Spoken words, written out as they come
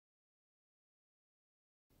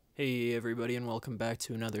Hey everybody, and welcome back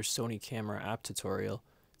to another Sony camera app tutorial.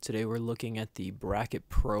 Today we're looking at the Bracket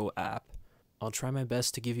Pro app. I'll try my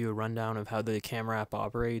best to give you a rundown of how the camera app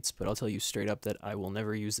operates, but I'll tell you straight up that I will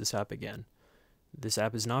never use this app again. This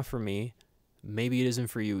app is not for me. Maybe it isn't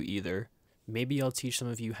for you either. Maybe I'll teach some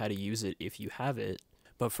of you how to use it if you have it,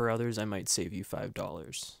 but for others I might save you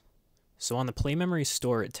 $5. So on the PlayMemories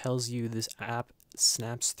store, it tells you this app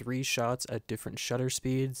snaps 3 shots at different shutter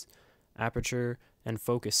speeds, aperture, and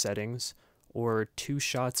focus settings, or 2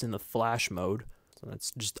 shots in the flash mode, so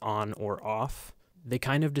that's just on or off. They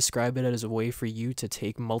kind of describe it as a way for you to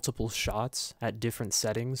take multiple shots at different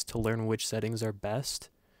settings to learn which settings are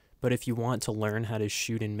best. But if you want to learn how to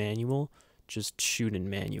shoot in manual, just shoot in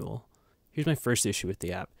manual. Here's my first issue with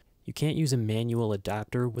the app. You can't use a manual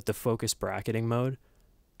adapter with the focus bracketing mode.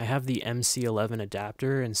 I have the MC11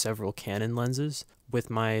 adapter and several Canon lenses. With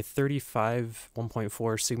my 35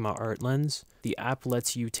 1.4 Sigma art lens, the app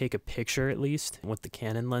lets you take a picture at least. With the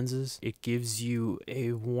Canon lenses, it gives you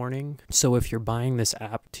a warning. So if you're buying this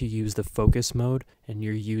app to use the focus mode and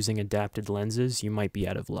you're using adapted lenses, you might be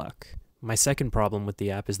out of luck. My second problem with the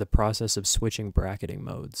app is the process of switching bracketing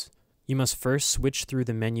modes. You must first switch through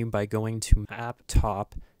the menu by going to App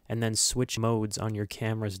Top and then switch modes on your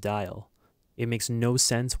camera's dial. It makes no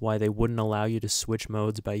sense why they wouldn't allow you to switch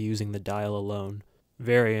modes by using the dial alone.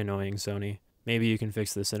 Very annoying, Sony. Maybe you can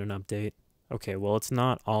fix this in an update. Okay, well, it's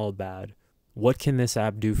not all bad. What can this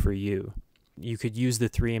app do for you? You could use the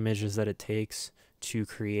 3 images that it takes to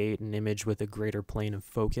create an image with a greater plane of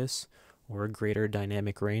focus or a greater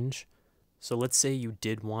dynamic range. So let's say you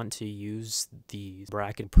did want to use the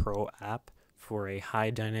Bracket Pro app for a high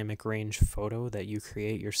dynamic range photo that you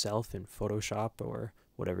create yourself in Photoshop or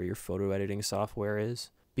whatever your photo editing software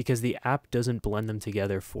is, because the app doesn't blend them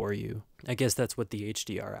together for you. I guess that's what the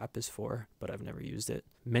HDR app is for, but I've never used it.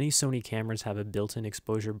 Many Sony cameras have a built-in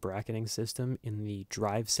exposure bracketing system in the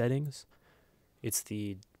drive settings. It's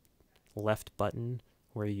the left button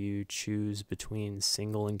where you choose between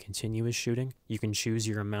single and continuous shooting. You can choose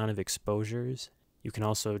your amount of exposures. You can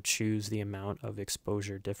also choose the amount of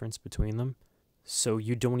exposure difference between them. So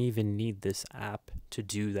you don't even need this app to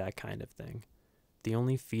do that kind of thing. The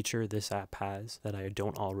only feature this app has that I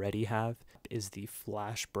don't already have is the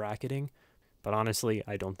flash bracketing, but honestly,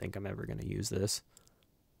 I don't think I'm ever going to use this.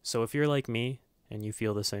 So if you're like me and you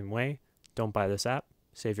feel the same way, don't buy this app,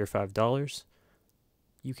 save your $5.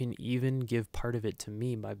 You can even give part of it to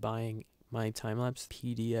me by buying my time-lapse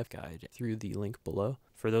PDF guide through the link below.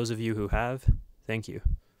 For those of you who have, thank you.